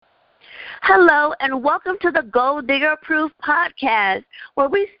Hello, and welcome to the Gold Digger Approved podcast, where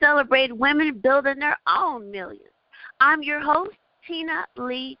we celebrate women building their own millions. I'm your host, Tina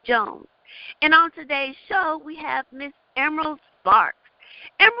Lee Jones. And on today's show, we have Miss Emerald Sparks.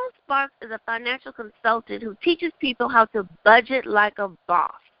 Emerald Sparks is a financial consultant who teaches people how to budget like a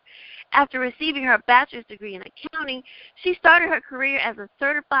boss. After receiving her bachelor's degree in accounting, she started her career as a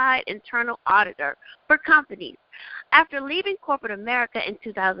certified internal auditor for companies. After leaving corporate America in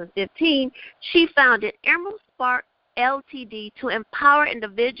 2015, she founded Emerald Sparks Ltd. To empower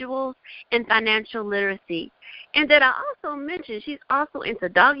individuals in financial literacy. And did I also mention she's also into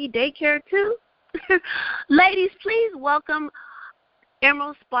doggy daycare too? Ladies, please welcome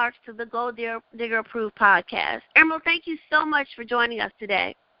Emerald Sparks to the Gold Digger Approved podcast. Emerald, thank you so much for joining us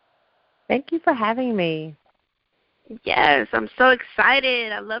today. Thank you for having me. Yes, I'm so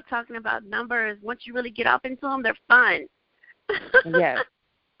excited. I love talking about numbers. Once you really get up into them, they're fun. Yes.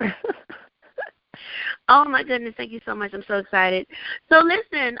 Oh, my goodness. Thank you so much. I'm so excited. So,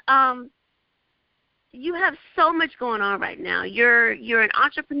 listen, you have so much going on right now. You're an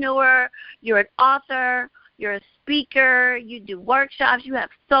entrepreneur. You're an author. You're a speaker. You do workshops. You have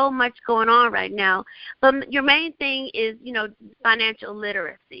so much going on right now. But your main thing is, financial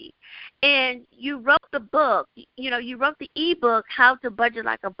literacy. And you wrote the book, you wrote the ebook, How to Budget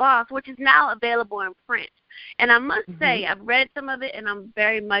Like a Boss, which is now available in print. And I must say, I've read some of it, and I'm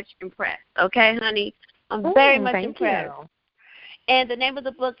very much impressed. Okay, honey? I'm very much impressed. You. And the name of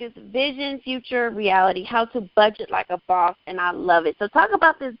the book is Vision, Future, Reality, How to Budget Like a Boss, and I love it. So talk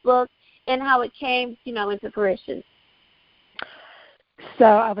about this book and how it came, into fruition. So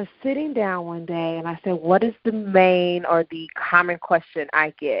I was sitting down one day, and I said, what is the main or the common question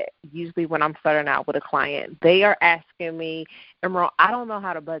I get usually when I'm starting out with a client? They are asking me, Emerald, I don't know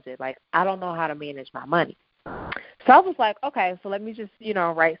how to budget. Like, I don't know how to manage my money. So I was like, okay, so let me just,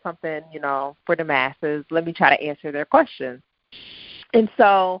 write something, for the masses. Let me try to answer their questions. And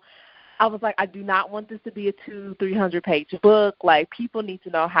so I was like, I do not want this to be a 200-300-page book. Like, people need to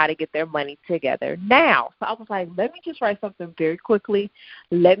know how to get their money together now. So I was like, let me just write something very quickly.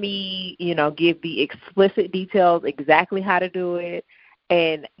 Let me, give the explicit details, exactly how to do it.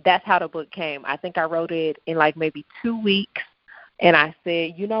 And that's how the book came. I think I wrote it in maybe 2 weeks. And I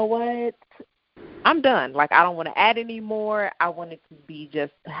said, you know what? I'm done. Like, I don't want to add any more. I want it to be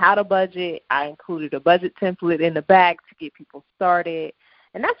just how to budget. I included a budget template in the back to get people started.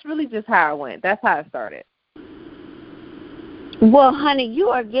 And that's really just how it went. That's how it started. Well, honey, you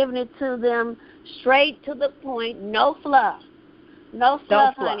are giving it to them straight to the point, no fluff. No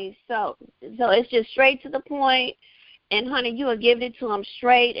fluff, honey. So it's just straight to the point. And, honey, you are giving it to them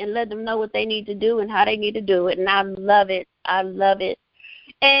straight and let them know what they need to do and how they need to do it. And I love it. I love it.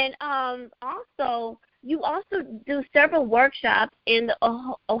 And also, you also do several workshops in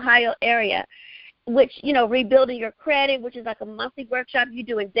the Ohio area, which, rebuilding your credit, which is like a monthly workshop you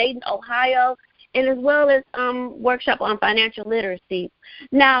do in Dayton, Ohio, and as well as workshop on financial literacy.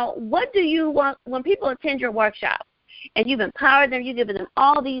 Now, what do you want when people attend your workshop and you've empowered them, you've given them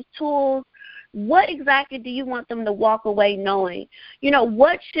all these tools, what exactly do you want them to walk away knowing?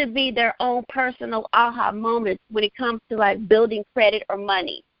 What should be their own personal aha moments when it comes to, building credit or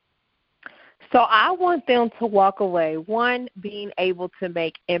money? So I want them to walk away, one, being able to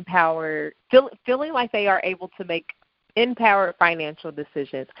make empowered, feeling like they are able to make empowered financial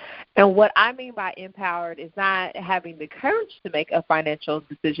decisions. And what I mean by empowered is not having the courage to make a financial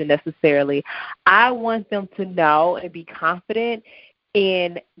decision necessarily. I want them to know and be confident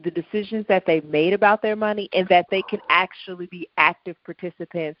in the decisions that they've made about their money and that they can actually be active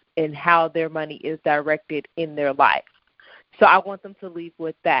participants in how their money is directed in their life. So I want them to leave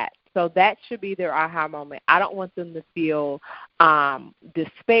with that. So that should be their aha moment. I don't want them to feel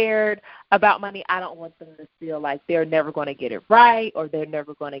despaired about money. I don't want them to feel like they're never going to get it right or they're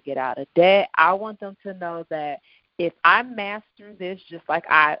never going to get out of debt. I want them to know that if I master this, just like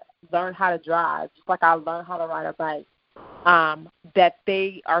I learned how to drive, just like I learned how to ride a bike, that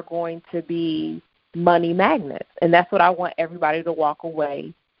they are going to be money magnets. And that's what I want everybody to walk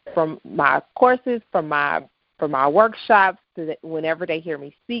away from my courses, from my workshops, so that whenever they hear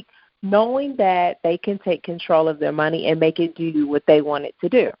me speak, knowing that they can take control of their money and make it do what they want it to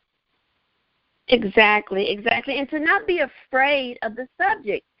do. Exactly. And to not be afraid of the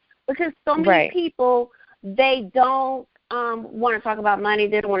subject, because so many people, they don't want to talk about money.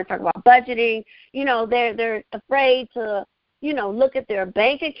 They don't want to talk about budgeting. They're afraid to, look at their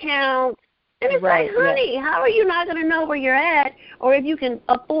bank account. And it's like, honey, how are you not going to know where you're at or if you can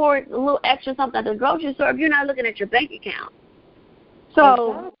afford a little extra something at the grocery store if you're not looking at your bank account?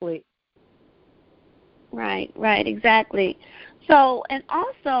 So, exactly. Right, exactly. So, and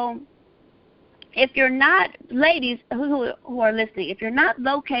also, if you're not, ladies who are listening, if you're not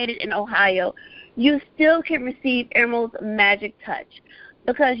located in Ohio, you still can receive Emerald's Magic Touch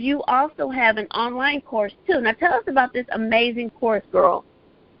because you also have an online course, too. Now, tell us about this amazing course, girl.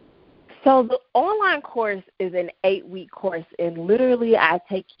 So the online course is an 8-week course, and literally I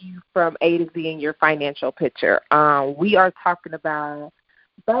take you from A to Z in your financial picture. We are talking about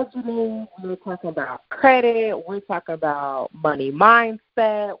budgeting, we're talking about credit, we're talking about money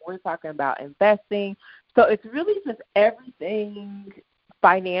mindset, we're talking about investing. So it's really just everything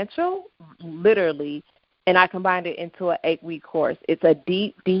financial, literally, and I combined it into an 8-week course. It's a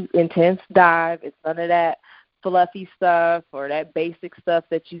deep, intense dive. It's none of that fluffy stuff or that basic stuff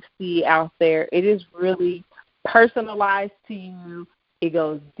that you see out there. It is really personalized to you. It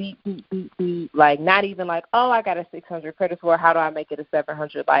goes deep, like not even like, oh, I got a 600 credit score. How do I make it a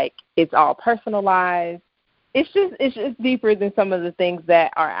 700? Like, it's all personalized. It's just deeper than some of the things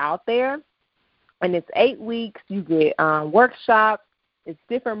that are out there. And it's 8 weeks. You get workshops. It's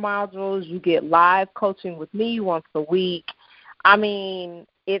different modules. You get live coaching with me once a week. I mean,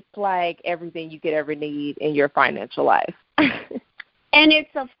 it's like everything you could ever need in your financial life. And it's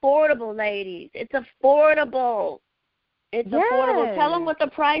affordable, ladies. It's affordable. It's affordable. Tell them what the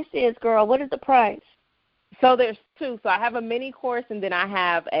price is, girl. What is the price? So there's two. So I have a mini course, and then I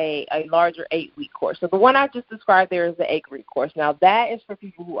have a larger 8-week course. So the one I just described there is the 8-week course. Now, that is for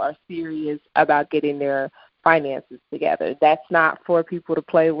people who are serious about getting their finances together. That's not for people to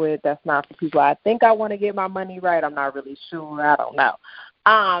play with. That's not for people, I think I want to get my money right. I'm not really sure. I don't know.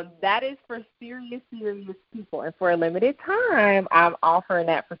 That is for serious people. And for a limited time, I'm offering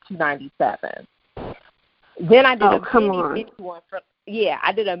that for $297. Then I did mini one for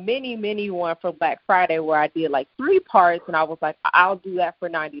I did a mini one for Black Friday where I did like 3 parts, and I was like, I'll do that for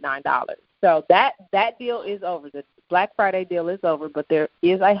 $99. So that deal is over. The Black Friday deal is over, but there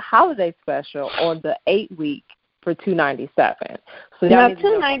is a holiday special on the 8-week for $297. So now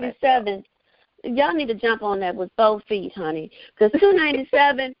 $297. Y'all need to jump on that with both feet, honey, because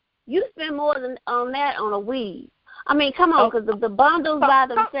 $297, you spend more than on that on a weave. I mean, come on, because the bundles by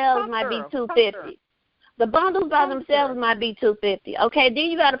themselves might be $250. The bundles by themselves might be $250. Okay, then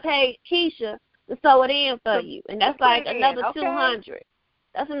you got to pay Keisha to sew it in for you, and that's like another $200.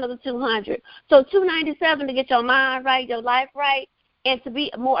 That's another $200. So $297 to get your mind right, your life right, and to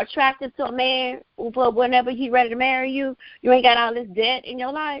be more attractive to a man for whenever he's ready to marry you. You ain't got all this debt in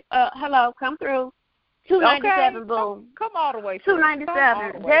your life. Hello, come through. $297, boom. Come all the way.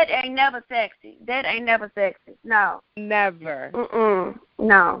 $297. Debt ain't never sexy. Debt ain't never sexy. No. Never.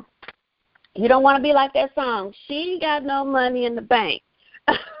 No. You don't want to be like that song. She ain't got no money in the bank.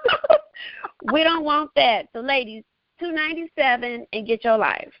 We don't want that. So, ladies, $297 and get your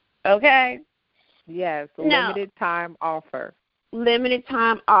life. Okay? Yes, limited time offer. Limited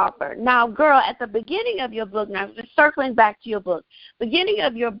time offer. Now, girl, at the beginning of your book, now just circling back to your book, beginning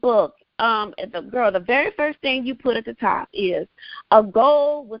of your book, the very first thing you put at the top is a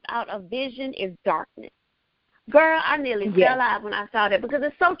goal without a vision is darkness. Girl, I nearly fell out when I saw that because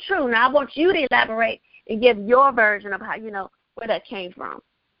it's so true. Now, I want you to elaborate and give your version of how, where that came from.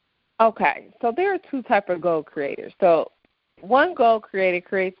 Okay, so there are 2 types of goal creators. So one goal creator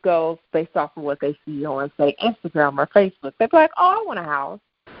creates goals based off of what they see on, say, Instagram or Facebook. They're like, oh, I want a house.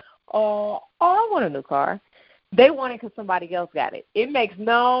 Oh, I want a new car. They want it because somebody else got it. It makes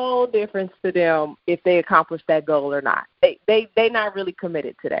no difference to them if they accomplish that goal or not. They're not really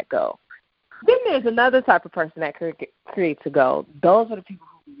committed to that goal. Then there's another type of person that creates a goal. Those are the people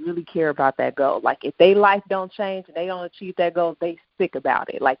who really care about that goal. Like, if their life don't change and they don't achieve that goal, they sick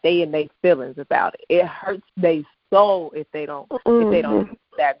about it. Like, they in their feelings about it. It hurts their soul if they don't achieve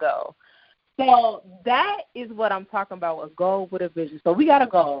that goal. So that is what I'm talking about, a goal with a vision. So we got a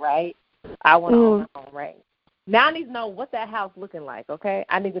goal, right? I want to own my own range. Now I need to know what that house looking like, okay?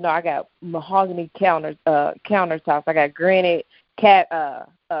 I need to know I got mahogany countertops. I got granite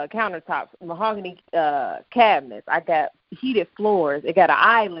countertops, mahogany cabinets. I got heated floors. It got an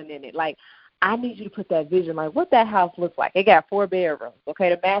island in it. Like, I need you to put that vision, like what that house looks like. It got 4 bedrooms, okay?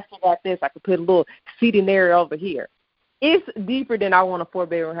 The master got this. I could put a little seating area over here. It's deeper than I want a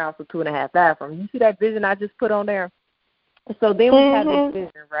 4-bedroom house with 2.5 bathrooms. You see that vision I just put on there? So then we have this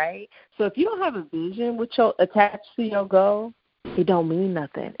vision, right? So if you don't have a vision with your attached to your goal, it don't mean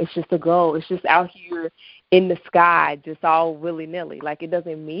nothing. It's just a goal. It's just out here in the sky, just all willy-nilly. Like, it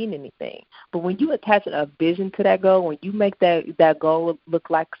doesn't mean anything. But when you attach a vision to that goal, when you make that goal look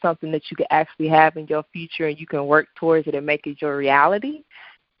like something that you can actually have in your future and you can work towards it and make it your reality,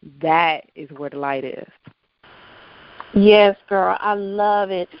 that is where the light is. Yes, girl, I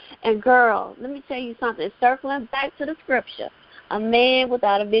love it. And, girl, let me tell you something. Circling back to the scripture, a man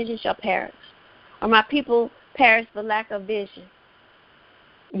without a vision shall perish. or my people perish for lack of vision.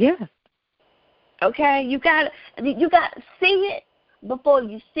 Yeah. Okay, you got to see it before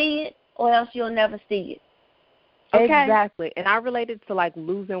you see it, or else you'll never see it. Okay? Exactly. And I relate it to like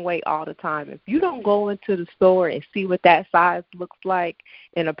losing weight all the time. If you don't go into the store and see what that size looks like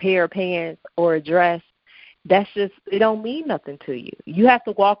in a pair of pants or a dress, that's just, it don't mean nothing to you. You have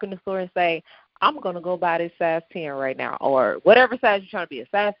to walk in the store and say, I'm going to go buy this size 10 right now, or whatever size you're trying to be, a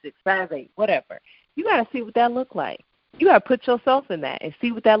size 6, size 8, whatever. You got to see what that looks like. You got to put yourself in that and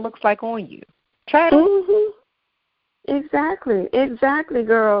see what that looks like on you. Try it on. Exactly,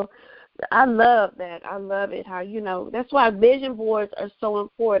 girl. I love that. I love it. How, that's why vision boards are so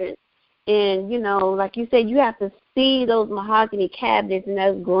important. And, like you said, you have to see those mahogany cabinets and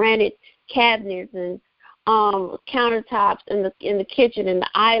those granite cabinets and countertops in the kitchen and the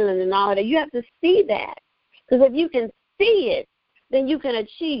island and all that. You have to see that. Because if you can see it, then you can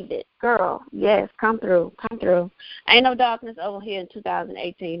achieve it. Girl, yes, come through. Ain't no darkness over here in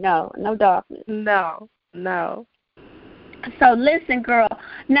 2018. No darkness. No. So listen, girl.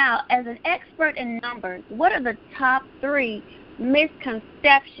 Now, as an expert in numbers, what are the top 3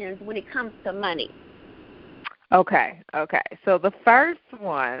 misconceptions when it comes to money? Okay. So the first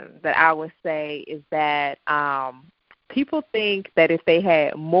one that I would say is that people think that if they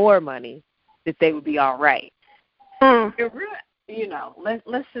had more money, that they would be all right. Let's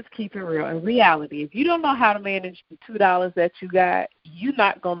just keep it real. In reality, if you don't know how to manage the $2 that you got, you're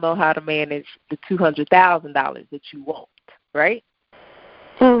not gonna know how to manage the $200,000 that you want, right?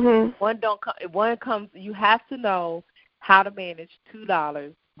 One comes. You have to know how to manage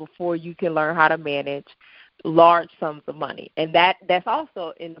 $2 before you can learn how to manage large sums of money, and that's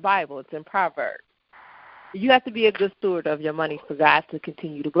also in the Bible. It's in Proverbs. You have to be a good steward of your money for God to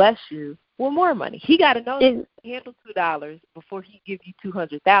continue to bless you with more money. He got to know you can handle $2 before he give you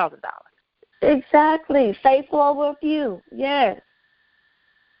 $200,000. Exactly. Faithful over a few. Yes.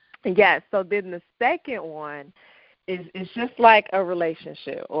 Yes. So then the second one is just like a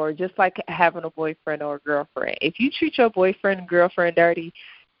relationship, or just like having a boyfriend or a girlfriend. If you treat your boyfriend and girlfriend dirty,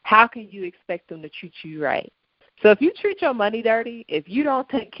 how can you expect them to treat you right? So if you treat your money dirty, if you don't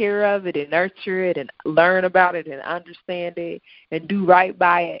take care of it and nurture it and learn about it and understand it and do right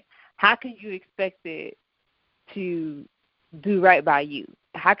by it, how can you expect it to do right by you?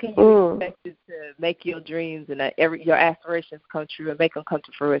 How can you expect it to make your dreams and your aspirations come true and make them come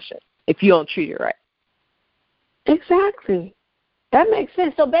to fruition if you don't treat it right? Exactly. That makes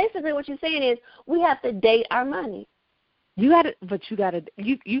sense. So basically what you're saying is we have to date our money. You can't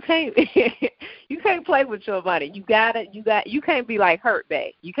you can't play with your money. You can't be like Hurt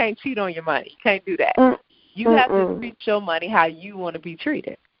Bae. You can't cheat on your money. You can't do that. You have to treat your money how you want to be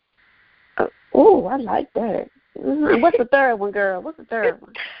treated. Oh, I like that. What's the third one, girl? What's the third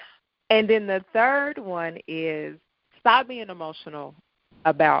one? And then the third one is stop being emotional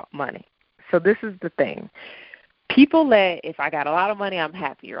about money. So this is the thing. People if I got a lot of money, I'm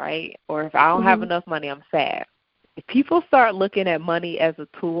happy, right? Or if I don't have enough money, I'm sad. If people start looking at money as a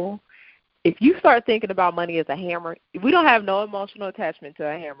tool, if you start thinking about money as a hammer, we don't have no emotional attachment to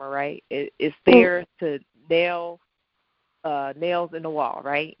a hammer, right? It's there to nail nails in the wall,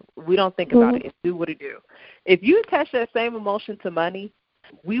 right? We don't think about it. It's do what it do. If you attach that same emotion to money,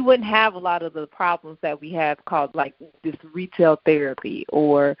 we wouldn't have a lot of the problems that we have called like this retail therapy,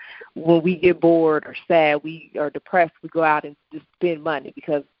 or when we get bored or sad, we are depressed, we go out and just spend money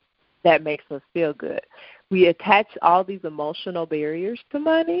because that makes us feel good. We attach all these emotional barriers to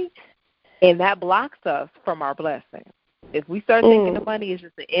money, and that blocks us from our blessing. If we start thinking of money as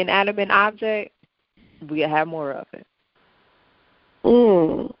just an inanimate object, we have more of it.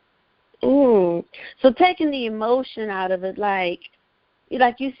 So taking the emotion out of it, like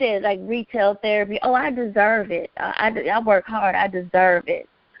you said, like retail therapy. Oh, I deserve it. I work hard. I deserve it.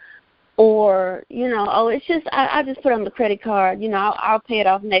 Or it's just I just put on the credit card. I'll pay it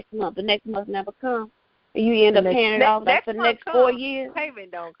off next month. The next month never comes. You end up paying it off like for the next 4 years.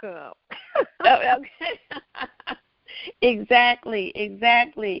 Payment don't come. Okay. Exactly.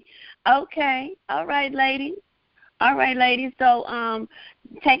 Okay. All right, ladies. So,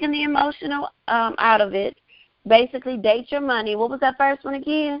 taking the emotional out of it, basically date your money. What was that first one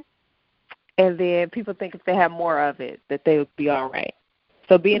again? And then people think if they have more of it, that they would be all right.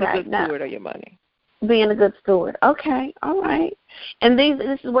 So being a good steward of your money. Being a good steward. Okay. All right. And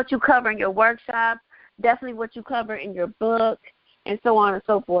this is what you cover in your workshops, definitely what you cover in your book, and so on and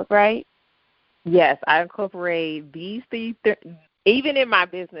so forth, right? Yes, I incorporate these things. Even in my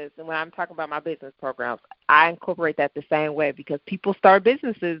business, and when I'm talking about my business programs, I incorporate that the same way, because people start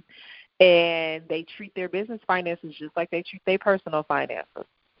businesses and they treat their business finances just like they treat their personal finances.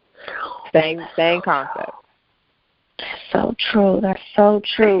 Same concept. That's so true. That's so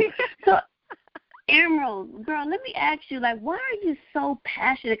true. So, Emerald, girl, let me ask you, like, why are you so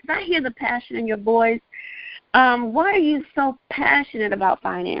passionate? Because I hear the passion in your voice. Why are you so passionate about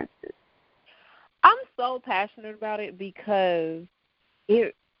finances? I'm so passionate about it because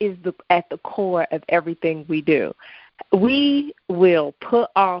it is at the core of everything we do. We will put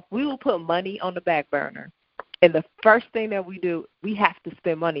money on the back burner, and the first thing that we do, we have to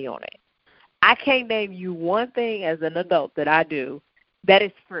spend money on it. I can't name you one thing as an adult that I do that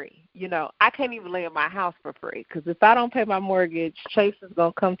is free. You know, I can't even live in my house for free because if I don't pay my mortgage, Chase is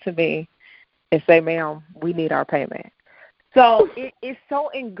going to come to me and say, ma'am, we need our payment. So it's so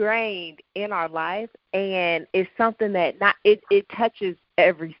ingrained in our life, and it's something that it touches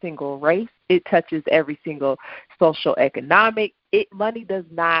every single race. It touches every single social economic. Money does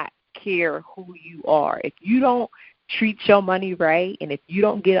not care who you are. If you don't treat your money right, and if you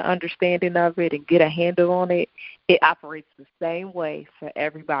don't get an understanding of it and get a handle on it, it operates the same way for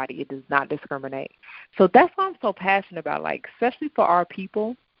everybody. It does not discriminate. So that's why I'm so passionate about, like, especially for our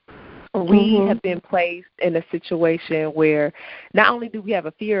people. We have been placed in a situation where not only do we have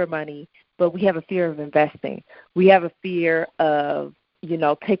a fear of money, but we have a fear of investing. We have a fear of, you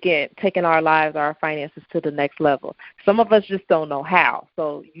know, taking our lives, our finances to the next level. Some of us just don't know how.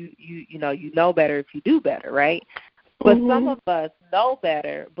 So you know better if you do better, right? But some of us know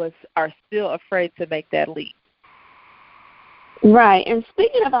better but are still afraid to make that leap. Right. And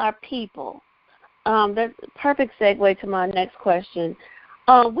speaking of our people, that's a perfect segue to my next question.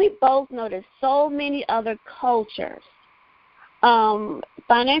 We both know that so many other cultures,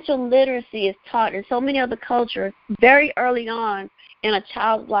 financial literacy is taught in so many other cultures very early on in a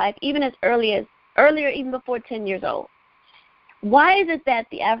child's life, even as earlier, even before 10 years old. Why is it that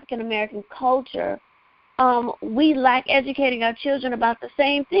the African American culture, we lack educating our children about the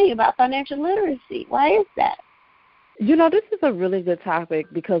same thing, about financial literacy? Why is that? You know, this is a really good topic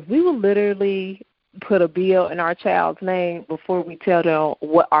because we will literally put a bill in our child's name before we tell them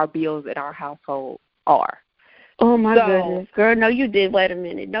what our bills in our household are. Oh, my goodness. Girl, no, you did. Wait a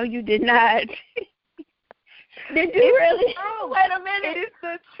minute. No, you did not. Did you really? Wait a minute. It is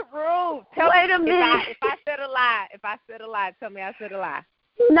the truth. Wait a minute. If I said a lie, tell me I said a lie.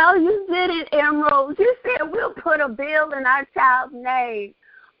 No, you didn't, Emerald. You said we'll put a bill in our child's name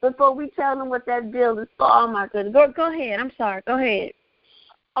before we tell them what that bill is for. Oh, my goodness. Go ahead. I'm sorry. Go ahead.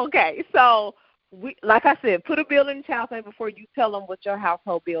 Okay, so like I said, put a bill in the child's name before you tell them what your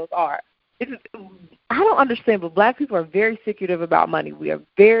household bills are. I don't understand, but black people are very secretive about money. We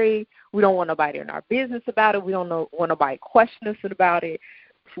don't want nobody in our business about it. We don't want nobody questioning us about it.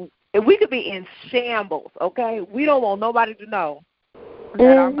 We could be in shambles, okay? We don't want nobody to know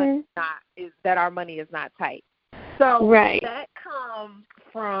that our money is not tight. So that comes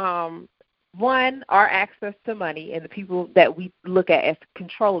from, one, our access to money and the people that we look at as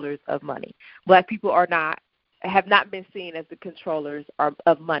controllers of money. Black people have not been seen as the controllers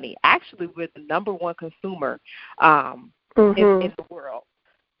of money. Actually, we're the number one consumer in the world.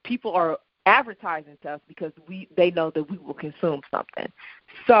 People are advertising to us because they know that we will consume something.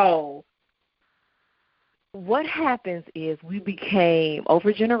 So what happens is we became,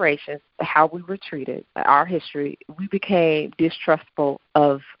 over generations, how we were treated, our history, we became distrustful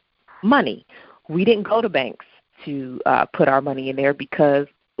of money. We didn't go to banks to put our money in there because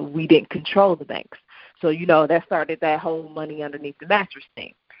we didn't control the banks. So, you know, that started that whole money underneath the mattress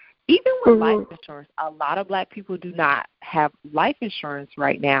thing. Even with life insurance, a lot of black people do not have life insurance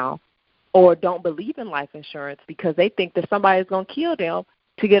right now or don't believe in life insurance because they think that somebody is going to kill them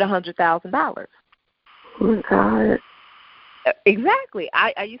to get $100,000. Oh, my God. Exactly.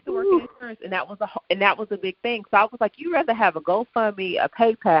 I used to work in insurance, and that was a big thing. So I was like, you'd rather have a GoFundMe, a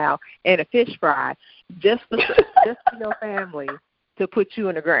PayPal, and a fish fry just for your family to put you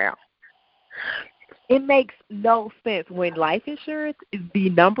in the ground. It makes no sense when life insurance is the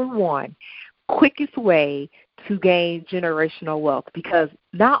number one quickest way to gain generational wealth, because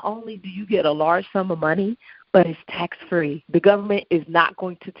not only do you get a large sum of money, but it's tax-free. The government is not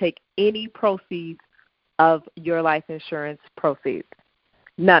going to take any proceeds of your life insurance proceeds.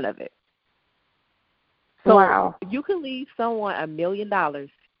 None of it. So wow. You can leave someone $1 million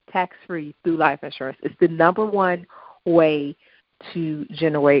tax-free through life insurance. It's the number one way to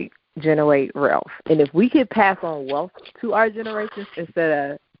generate wealth. And if we could pass on wealth to our generations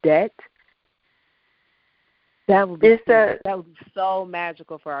instead of debt, that would be so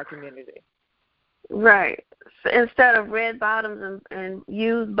magical for our community. Right. So instead of red bottoms and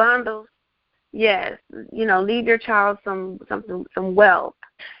used bundles, yes, you know, leave your child some wealth.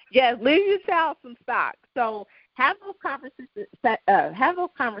 Yes, leave your child some stock. So have those conversations. Have those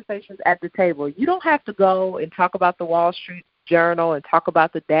conversations at the table. You don't have to go and talk about the Wall Street Journal and talk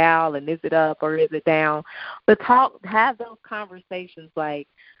about the Dow and is it up or is it down, but have those conversations like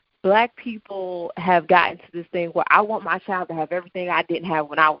Black people have gotten to this thing where I want my child to have everything I didn't have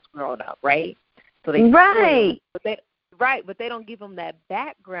when I was growing up, right? So they but they don't give them that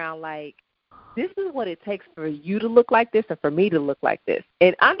background like this is what it takes for you to look like this and for me to look like this,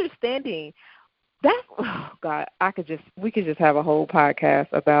 and understanding. We could just have a whole podcast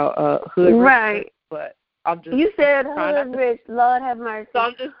about hood right. rich, but I'm just you said hood rich, Lord have mercy.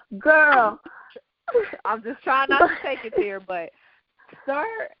 So I'm just trying not to take it there, but start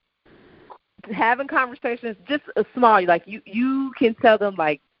having conversations just small. Like you can tell them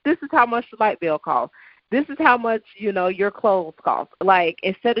like this is how much the light bill costs. This is how much, your clothes cost. Like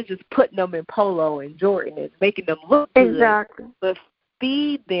instead of just putting them in polo and Jordan and making them look good. Exactly. But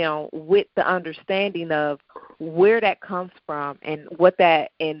feed them with the understanding of where that comes from and what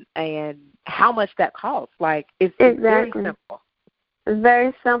that and how much that costs. Like it's very simple. It's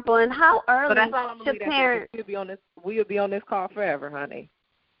very simple. And how early so that's all I'm should parents? We'll be on this call forever, honey.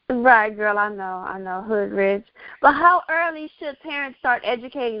 Right, girl. I know, hood rich. But how early should parents start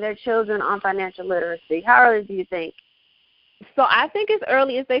educating their children on financial literacy? How early do you think? So I think as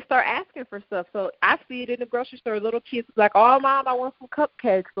early as they start asking for stuff. So I see it in the grocery store. Little kids like, oh, Mom, I want some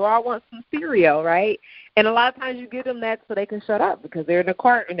cupcakes or I want some cereal, right? And a lot of times you give them that so they can shut up because they're in the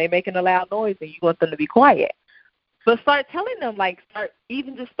cart and they're making a loud noise and you want them to be quiet. But start telling them,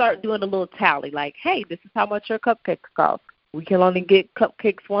 start doing a little tally. Like, hey, this is how much your cupcakes cost. We can only get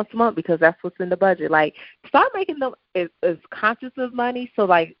cupcakes once a month because that's what's in the budget. Like, start making them as conscious of money. So,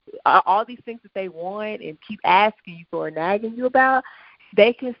 like, all these things that they want and keep asking you for and nagging you about,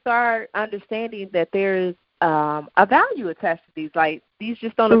 they can start understanding that there's a value attached to these. Like, these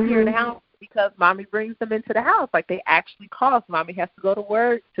just don't appear in the house because Mommy brings them into the house. Like, they actually cost. Mommy has to go to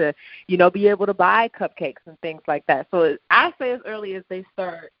work to, be able to buy cupcakes and things like that. So I say as early as they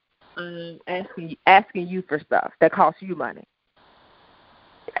start asking you for stuff that costs you money.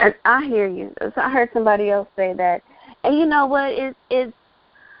 And I hear you. I heard somebody else say that. And you know what? It's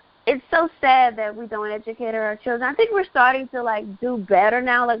so sad that we don't educate our children. I think we're starting to do better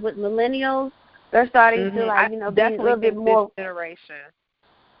now. Like with millennials, they're starting to be a little bit more generation.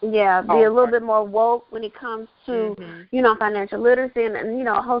 Yeah, be a little bit more woke when it comes to financial literacy and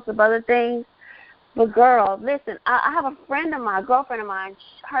a host of other things. But girl, listen, I have a girlfriend of mine,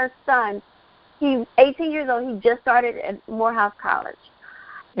 her son, he's 18 years old. He just started at Morehouse College.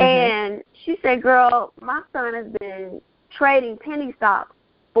 And she said, girl, my son has been trading penny stocks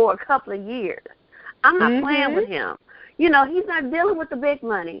for a couple of years. I'm not playing with him. He's not dealing with the big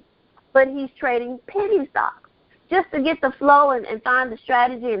money, but he's trading penny stocks just to get the flow and find the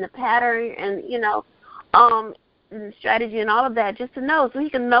strategy and the pattern and, and strategy and all of that, just to know so he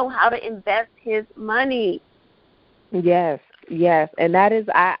can know how to invest his money. Yes, and that is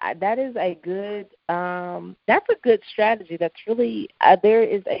a good that's a good strategy. That's really there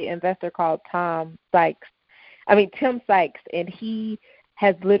is an investor called Tim Sykes, and he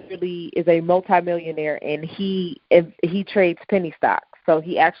has literally is a multimillionaire, and he trades penny stocks. So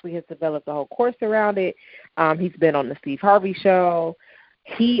he actually has developed a whole course around it. He's been on the Steve Harvey show.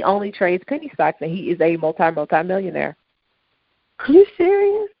 He only trades penny stocks, and he is a multimillionaire. Are you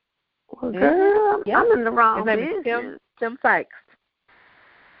serious? Well, girl, I'm in the wrong business. His name is Tim Sykes.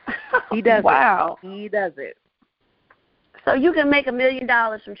 He does wow. it. He does it. So you can make $1 million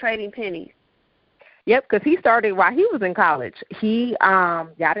from trading pennies. Yep, because he started while he was in college. He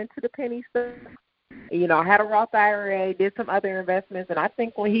got into the penny stuff. Had a Roth IRA, did some other investments, and I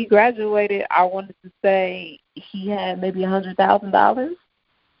think when he graduated, I wanted to say he had maybe $100,000.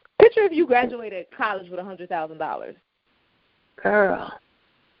 Picture if you graduated college with $100,000. Girl.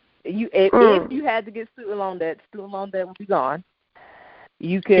 If you had to get student loan debt would be gone.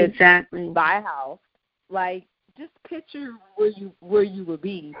 You could buy a house. Like, just picture where you would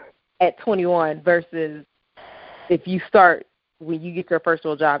be at 21 versus if you start when you get your first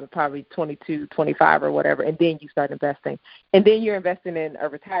real job at probably 22, 25 or whatever, and then you start investing. And then you're investing in a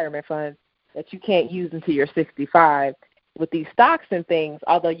retirement fund that you can't use until you're 65. With these stocks and things,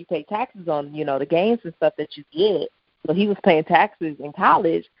 although you pay taxes on, the gains and stuff that you get, so he was paying taxes in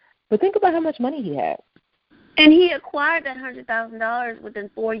college, but think about how much money he had. And he acquired that $100,000 within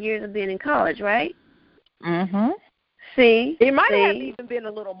 4 years of being in college, right? See? It might have even been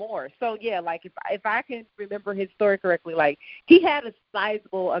a little more. So, yeah, like if I can remember his story correctly, like he had a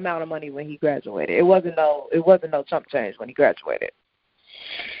sizable amount of money when he graduated. It wasn't no chump change when he graduated.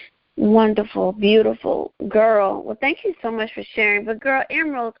 Wonderful, beautiful girl. Well, thank you so much for sharing. But girl,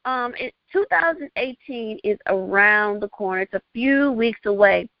 Emerald, 2018 is around the corner. It's a few weeks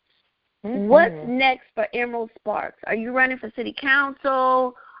away. Mm-hmm. What's next for Emerald Sparks? Are you running for city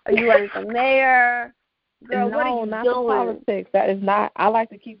council? Are you running for mayor? Girl, no, what are you not doing? The politics. That is not. I like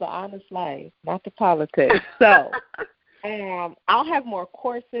to keep an honest life, not the politics. So, I'll have more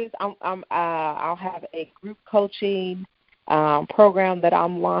courses. I'll have a group coaching program that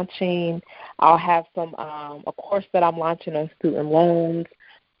I'm launching. I'll have a course that I'm launching on student loans.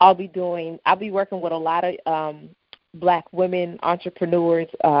 I'll be working with a lot of Black women entrepreneurs,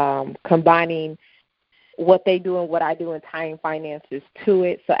 combining what they do and what I do and tying finances to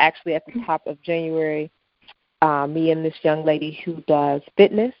it. So actually at the top of January, me and this young lady who does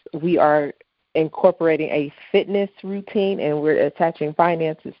fitness, we are incorporating a fitness routine and we're attaching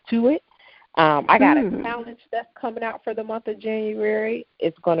finances to it. I got a challenge that's coming out for the month of January.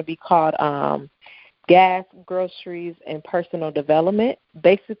 It's going to be called Gas, Groceries, and Personal Development.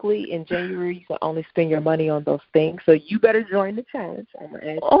 Basically, in January, you can only spend your money on those things. So you better join the challenge. I'm gonna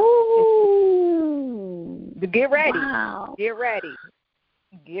add get ready. Wow. Get ready.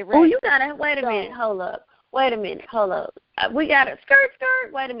 Oh, you got to, wait a minute, hold up. We got to,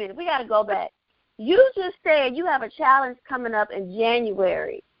 wait a minute, we got to go back. You just said you have a challenge coming up in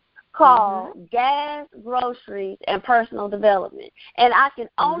January called Gas, Groceries, and Personal Development. And I can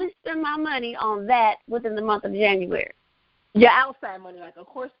only spend my money on that within the month of January. Your outside money, like, of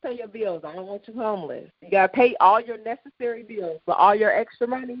course, pay your bills. I don't want you homeless. You got to pay all your necessary bills, but all your extra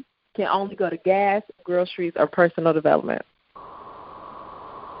money can only go to gas, groceries, or personal development.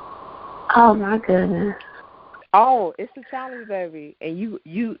 Oh, my goodness. Oh, it's a challenge, baby. And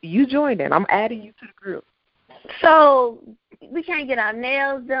you joined in. I'm adding you to the group. So we can't get our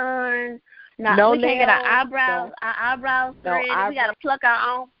nails done. No, we can't get our eyebrows. No. Our eyebrows threaded. No, we got to pluck our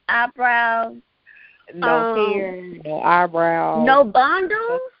own eyebrows. No hair. No eyebrows. No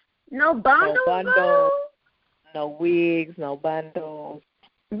bundles. No bundles. No bundles. No wigs. No bundles.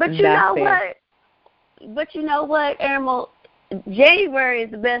 But you know what, Emerald? January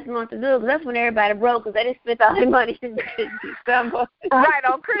is the best month to do it because that's when everybody broke because they didn't spend all their money in December. Right,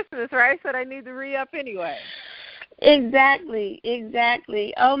 on Christmas, right? So they need to re-up anyway. Exactly.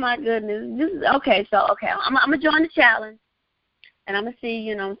 Oh, my goodness. Okay. I'm going to join the challenge, and I'm going to see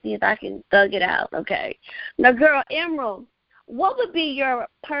if I can thug it out, okay? Now, girl, Emerald, what would be your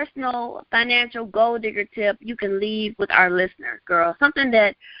personal financial gold digger tip you can leave with our listeners, girl? Something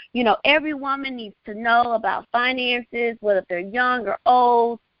that, every woman needs to know about finances, whether they're young or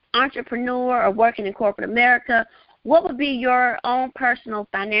old, entrepreneur or working in corporate America. What would be your own personal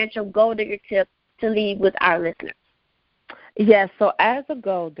financial gold digger tip to leave with our listeners? Yes, so as a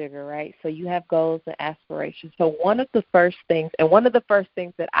gold digger, right, so you have goals and aspirations. So one of the first things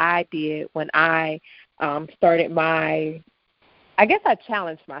that I did when I started I guess I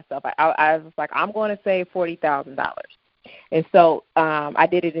challenged myself. I was like, I'm going to save $40,000. And so I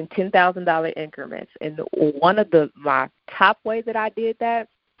did it in $10,000 increments. And one of my top ways that I did that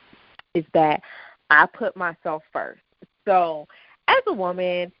is that I put myself first. So as a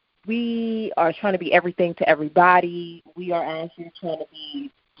woman, we are trying to be everything to everybody. We are actually trying to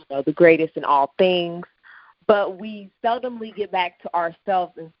be, the greatest in all things. But we seldomly get back to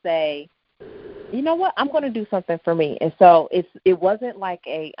ourselves and say, you know what, I'm going to do something for me. And so it wasn't like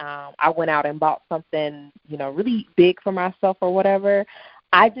I went out and bought something, really big for myself or whatever.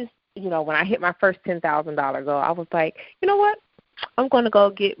 I just, when I hit my first $10,000 goal, I was like, you know what, I'm going to go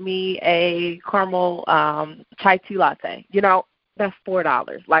get me a caramel chai tea latte. That's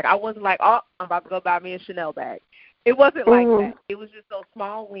 $4. Like, I wasn't like, oh, I'm about to go buy me a Chanel bag. It wasn't like that. It was just those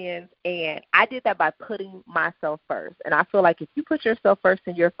small wins, and I did that by putting myself first. And I feel like if you put yourself first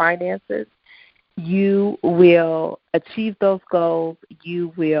in your finances, you will achieve those goals.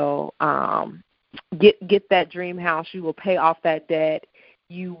 You will get that dream house. You will pay off that debt.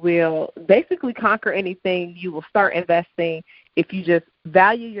 You will basically conquer anything. You will start investing if you just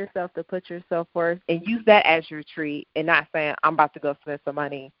value yourself to put yourself first and use that as your treat and not saying, I'm about to go spend some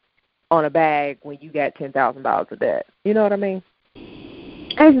money on a bag when you got $10,000 of debt. You know what I mean?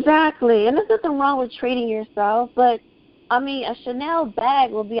 Exactly. And there's nothing wrong with treating yourself, but a Chanel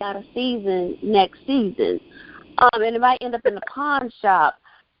bag will be out of season next season, and it might end up in the pawn shop.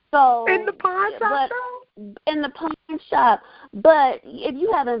 So in the pawn shop, But if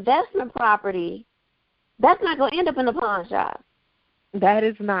you have investment property, that's not going to end up in the pawn shop. That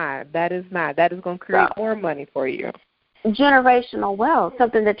is not. That is going to create more money for you. Generational wealth,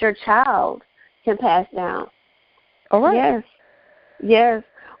 something that your child can pass down. All right. Yes.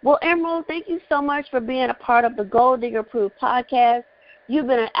 Well, Emerald, thank you so much for being a part of the Gold Digger Proof podcast. You've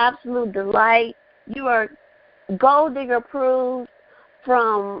been an absolute delight. You are Gold Digger approved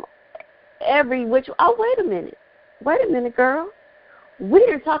from every which. Oh, wait a minute, girl. We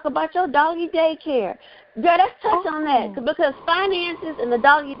didn't talk about your doggy daycare. Girl, let's touch on that because finances and the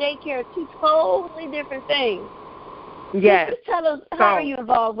doggy daycare are two totally different things. Yes. Please tell us, how are you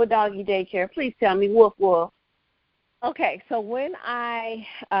involved with doggy daycare? Please tell me, woof, woof. Okay, so when I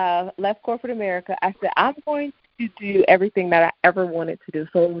left corporate America, I said I'm going to do everything that I ever wanted to do.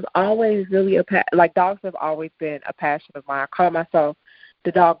 So it was always really like dogs have always been a passion of mine. I call myself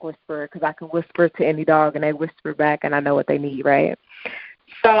the dog whisperer because I can whisper to any dog and they whisper back and I know what they need, right?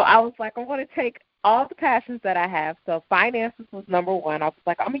 So I was like, I'm going to take all the passions that I have. So finances was number one. I was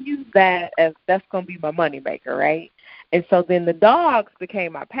like, I'm going to use that as that's going to be my money maker, right? And so then the dogs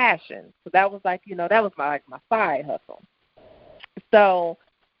became my passion. So that was like, that was my side hustle. So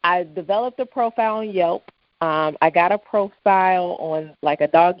I developed a profile on Yelp. I got a profile on like a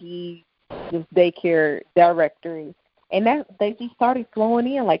doggy daycare directory. And that they just started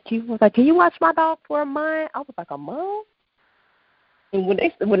flowing in. Like, people was like, can you watch my dog for a month? I was like, a month? And when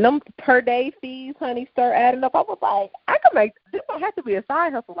them per day fees, honey, start adding up, I was like, I could make this. Don't have to be a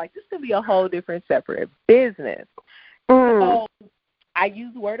side hustle. Like, this could be a whole different separate business. So I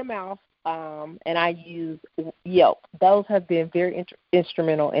use word of mouth, and I use Yelp. Those have been very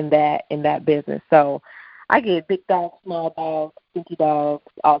instrumental in that business. So I get big dogs, small dogs, stinky dogs,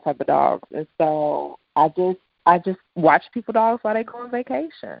 all type of dogs, and so I just watch people dogs while they go on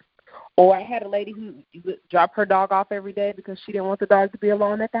vacation. Or I had a lady who would drop her dog off every day because she didn't want the dog to be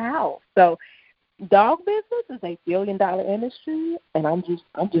alone at the house. So dog business is a $1 billion industry, and I'm just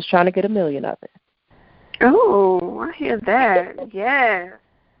trying to get $1 million of it. Oh, I hear that. Yes.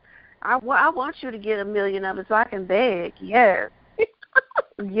 I want you to get $1 million of it so I can beg. Yes.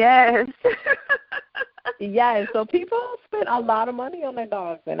 Yes. Yeah, so people spend a lot of money on their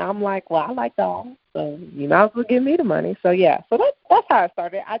dogs, and I'm like, well, I like dogs, so you might as well give me the money. So, yeah, so that's how I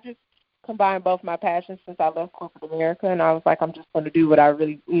started. I just combined both my passions since I left corporate America, and I was like, I'm just going to do what I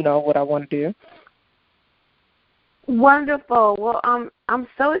really, what I want to do. Wonderful. Well, I'm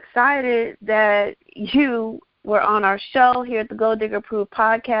so excited that you were on our show here at the Gold Digger Approved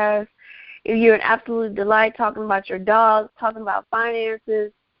podcast. You're an absolute delight talking about your dogs, talking about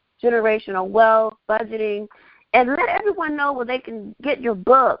finances, generational wealth, budgeting, and let everyone know where they can get your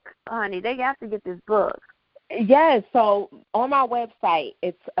book, honey. They have to get this book. Yes, so on my website,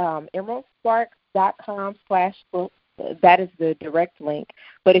 it's emeraldsparks.com/book. That is the direct link.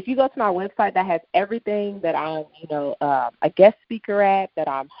 But if you go to my website, that has everything that I'm, a guest speaker at, that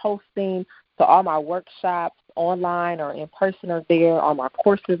I'm hosting. So all my workshops online or in person are there. All my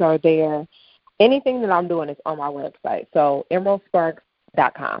courses are there. Anything that I'm doing is on my website. So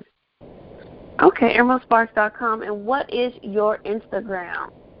emeraldsparks.com. Okay, emeraldsparks.com. And what is your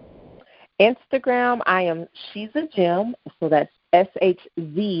Instagram? Instagram, I am She's a Gem. So that's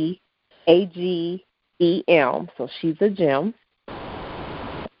SHZAGEM. So She's a Gem.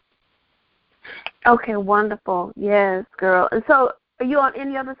 Okay, wonderful. Yes, girl. And so are you on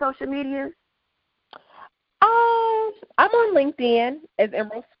any other social medias? I'm on LinkedIn as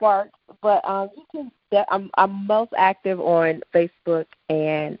Emerald Sparks, but you can. I'm most active on Facebook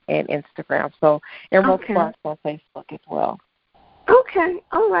and Instagram. So Emerald Sparks on Facebook as well. Okay,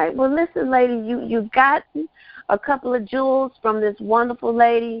 all right. Well, listen, lady, you got a couple of jewels from this wonderful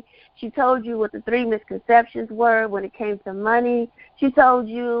lady. She told you what the 3 misconceptions were when it came to money. She told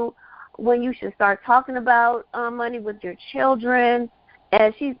you when you should start talking about money with your children,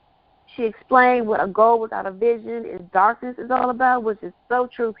 and she explained what a goal without a vision is darkness is all about, which is so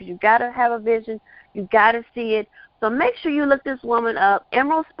true because you got to have a vision. You got to see it. So make sure you look this woman up,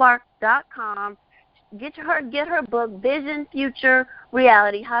 emeraldsparks.com. Get her book, Vision, Future,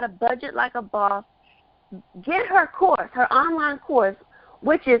 Reality, How to Budget Like a Boss. Get her course, her online course,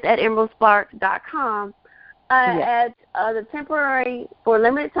 which is at emeraldsparks.com, at the temporary, for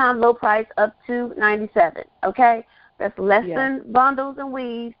limited time, low price, up to $97. Okay? That's less than bundles and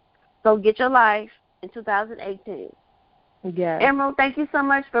weaves. So get your life in 2018. Yeah. Emerald, thank you so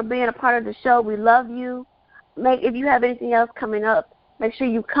much for being a part of the show. We love you. If you have anything else coming up, make sure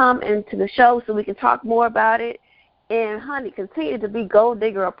you come into the show so we can talk more about it. And, honey, continue to be Gold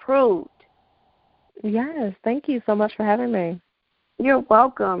Digger approved. Yes, thank you so much for having me. You're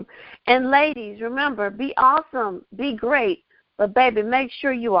welcome. And, ladies, remember, be awesome, be great, but, baby, make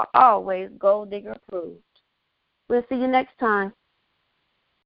sure you are always Gold Digger approved. We'll see you next time.